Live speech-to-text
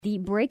The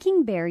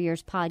Breaking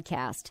Barriers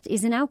podcast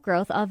is an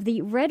outgrowth of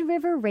the Red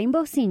River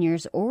Rainbow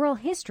Seniors Oral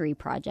History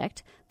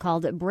Project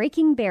called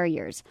Breaking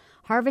Barriers,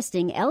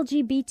 harvesting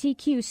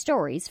LGBTQ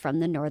stories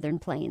from the Northern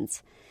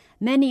Plains.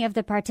 Many of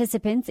the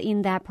participants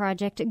in that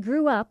project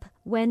grew up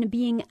when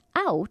being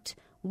out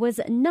was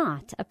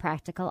not a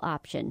practical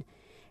option.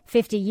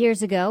 50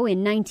 years ago,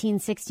 in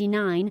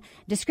 1969,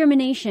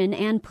 discrimination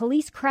and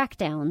police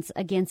crackdowns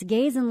against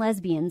gays and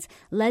lesbians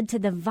led to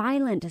the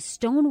violent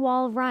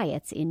Stonewall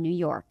riots in New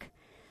York.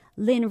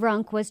 Lynn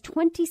Runck was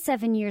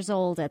 27 years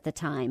old at the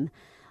time.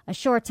 A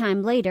short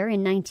time later,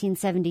 in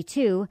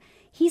 1972,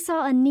 he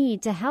saw a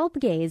need to help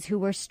gays who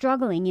were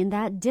struggling in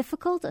that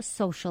difficult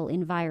social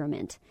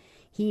environment.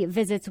 He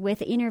visits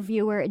with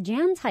interviewer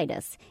Jan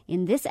Titus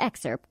in this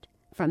excerpt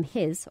from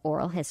his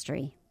oral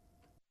history.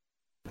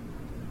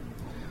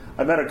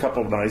 I met a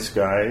couple of nice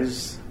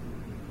guys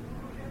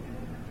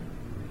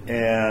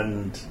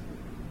and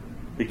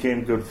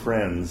became good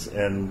friends,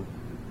 and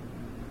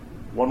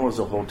one was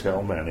a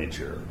hotel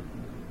manager,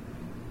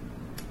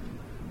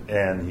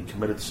 and he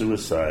committed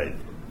suicide.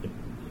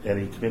 And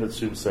he committed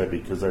suicide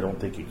because I don't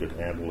think he could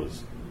handle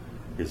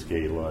his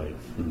gay life.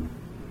 Mm-hmm.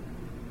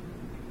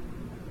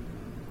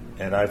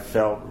 And I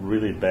felt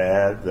really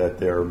bad that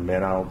there are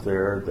men out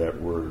there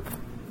that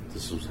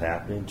this was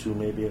happening to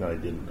maybe, and I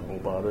didn't know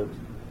about it.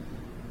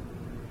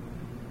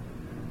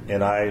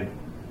 And I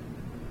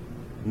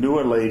knew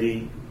a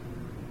lady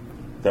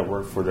that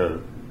worked for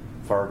the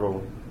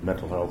Fargo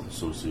Mental Health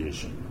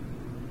Association.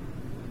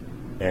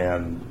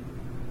 And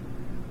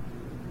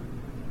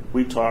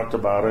we talked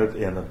about it,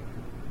 and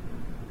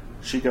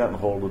she got in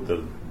hold of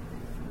the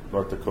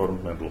North Dakota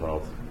Mental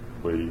Health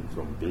lady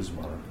from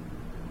Bismarck.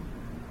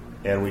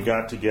 And we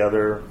got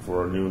together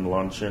for a noon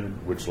luncheon,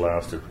 which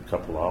lasted a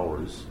couple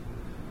hours.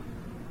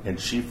 And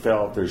she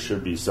felt there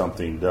should be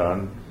something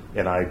done,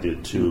 and I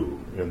did too.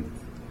 And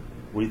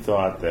we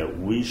thought that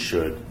we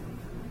should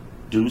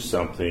do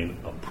something,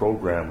 a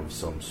program of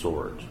some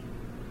sort.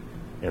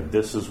 And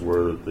this is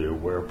where the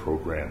AWARE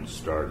program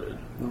started.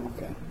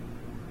 Okay.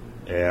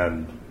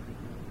 And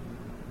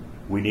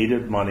we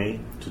needed money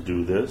to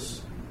do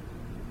this.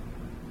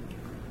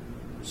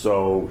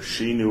 So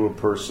she knew a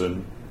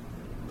person,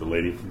 the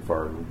lady from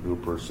Fargo knew a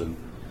person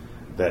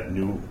that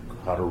knew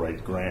how to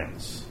write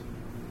grants.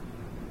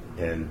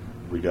 And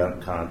we got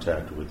in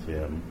contact with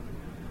him,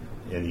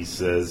 and he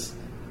says,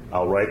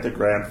 I'll write the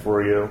grant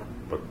for you,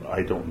 but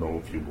I don't know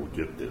if you will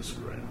get this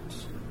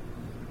grant.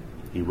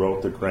 He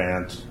wrote the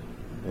grant,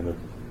 and a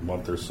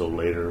month or so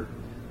later,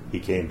 he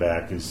came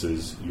back and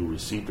says, you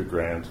received a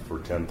grant for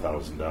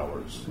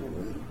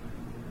 $10,000.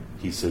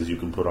 He says, you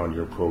can put on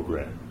your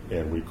program.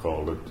 And we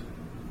called it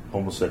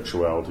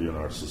Homosexuality in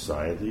Our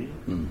Society.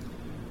 Mm.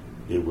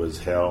 It was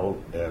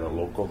held at a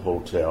local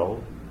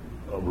hotel,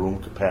 a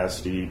room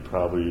capacity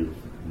probably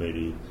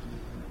maybe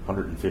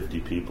 150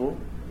 people.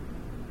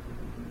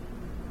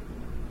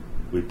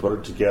 We put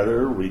it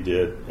together. We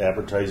did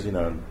advertising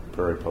on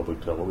Prairie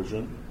Public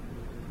Television,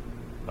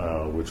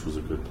 which was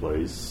a good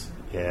place,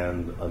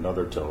 and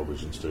another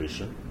television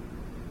station.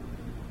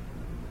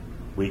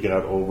 We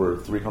got over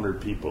 300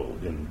 people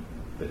in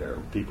there.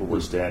 People were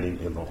standing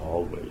in the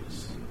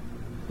hallways.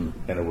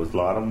 And it was, a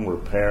lot of them were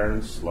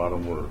parents, a lot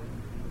of them were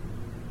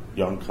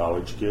young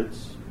college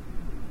kids.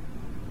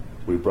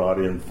 We brought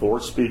in 4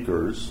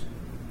 speakers,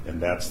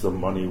 and that's the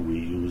money we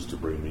used to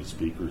bring these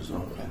speakers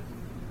on. Okay.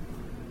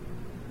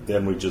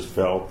 Then we just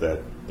felt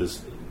that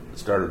this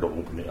started to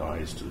open the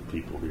eyes to the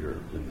people here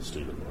in the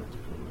state of North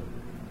Dakota.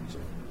 So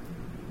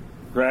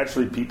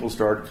gradually people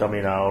started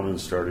coming out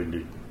and starting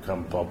to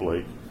come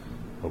public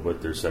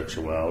with their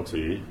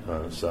sexuality.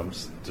 Some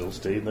still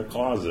stayed in the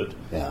closet,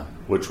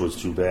 which was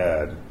too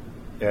bad.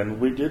 And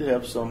we did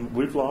have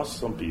we've lost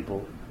some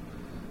people,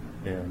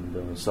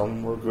 and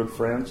some were good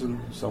friends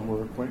and some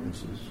were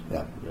acquaintances.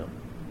 Yeah.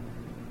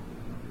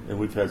 And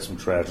we've had some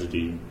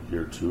tragedy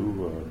here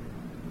too,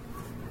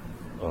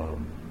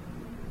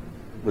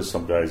 with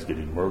some guys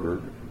getting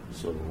murdered.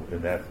 So,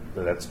 and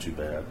that's too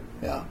bad.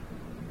 Yeah.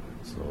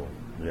 So,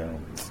 yeah.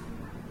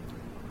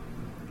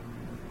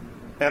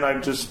 And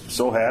I'm just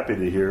so happy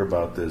to hear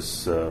about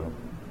this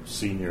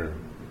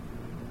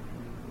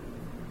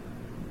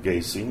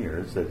gay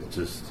seniors. That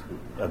just,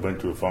 I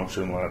went to a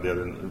function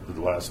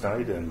last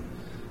night, and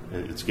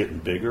it's getting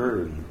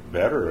bigger and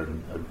better,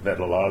 and I've met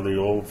a lot of the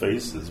old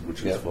faces,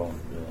 which is fun.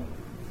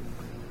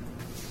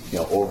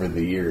 Yeah. Over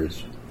the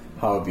years,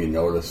 how have you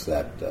noticed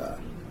that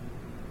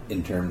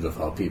in terms of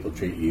how people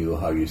treat you,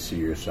 how you see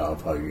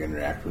yourself, how you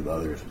interact with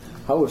others?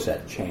 How has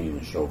that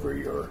changed over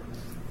your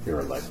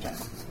lifetime?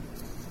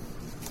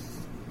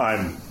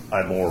 I'm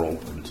more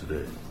open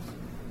today,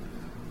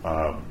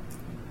 and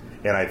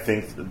I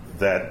think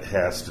that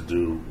has to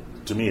do.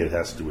 To me, it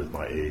has to do with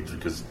my age,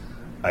 because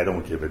I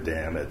don't give a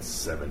damn at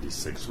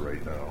 76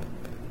 right now.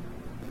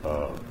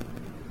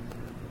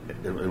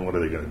 And what are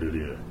they going to do to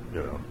you?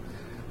 You know.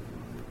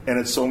 And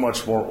it's so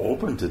much more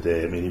open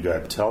today. I mean, you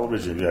got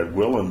television, you got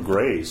Will and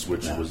Grace,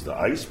 which was the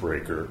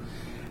icebreaker,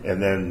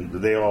 and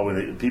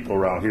then people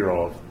around here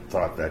all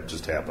thought that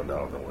just happened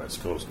out on the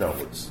West Coast. No,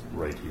 it's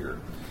right here.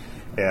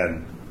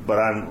 But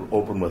I'm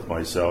open with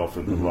myself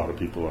and a lot of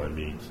people I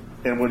meet.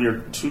 And when your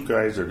two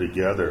guys are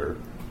together,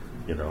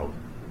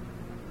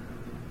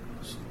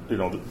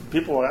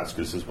 people ask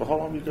us, well, how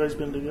long have you guys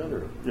been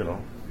together?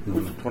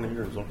 We've been 20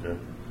 years, okay.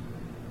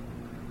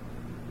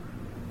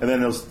 And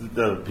then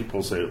the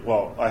people say,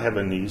 well, I have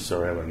a niece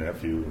or I have a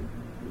nephew,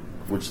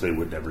 which they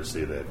would never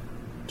say that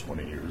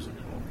 20 years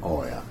ago.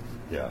 Oh, yeah.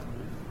 Yeah.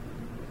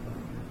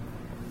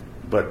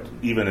 But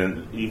I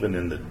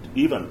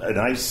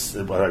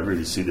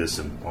really see this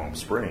in Palm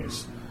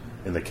Springs,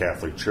 in the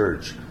Catholic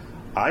Church.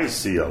 I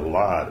see a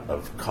lot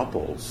of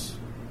couples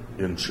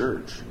in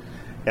church,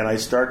 and I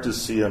start to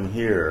see them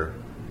here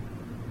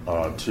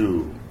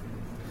too.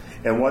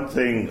 And one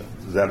thing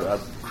that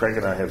Craig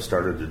and I have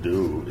started to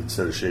do,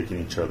 instead of shaking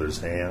each other's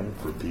hand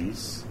for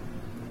peace,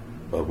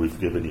 we've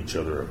given each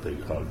other a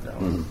big hug now.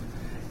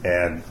 Mm-hmm.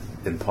 And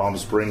in Palm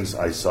Springs,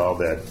 I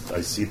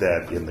see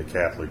that in the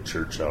Catholic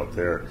Church out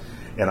there,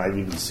 and I've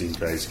even seen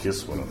guys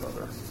kiss one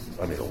another.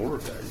 I mean, older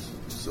guys.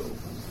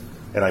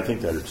 And I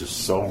think that is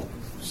just so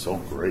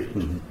great.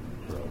 Mm-hmm.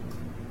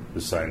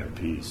 The sign of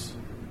peace.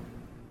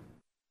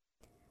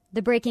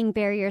 The Breaking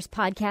Barriers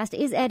podcast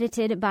is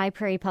edited by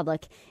Prairie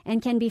Public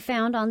and can be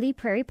found on the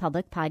Prairie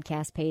Public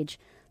podcast page.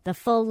 The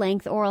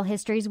full-length oral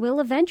histories will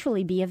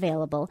eventually be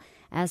available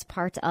as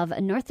part of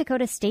North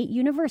Dakota State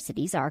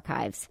University's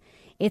archives.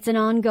 It's an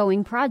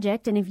ongoing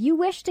project, and if you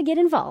wish to get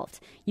involved,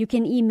 you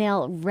can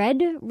email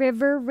Red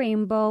River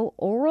Rainbow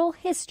Oral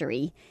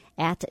History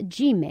at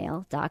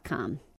gmail.com.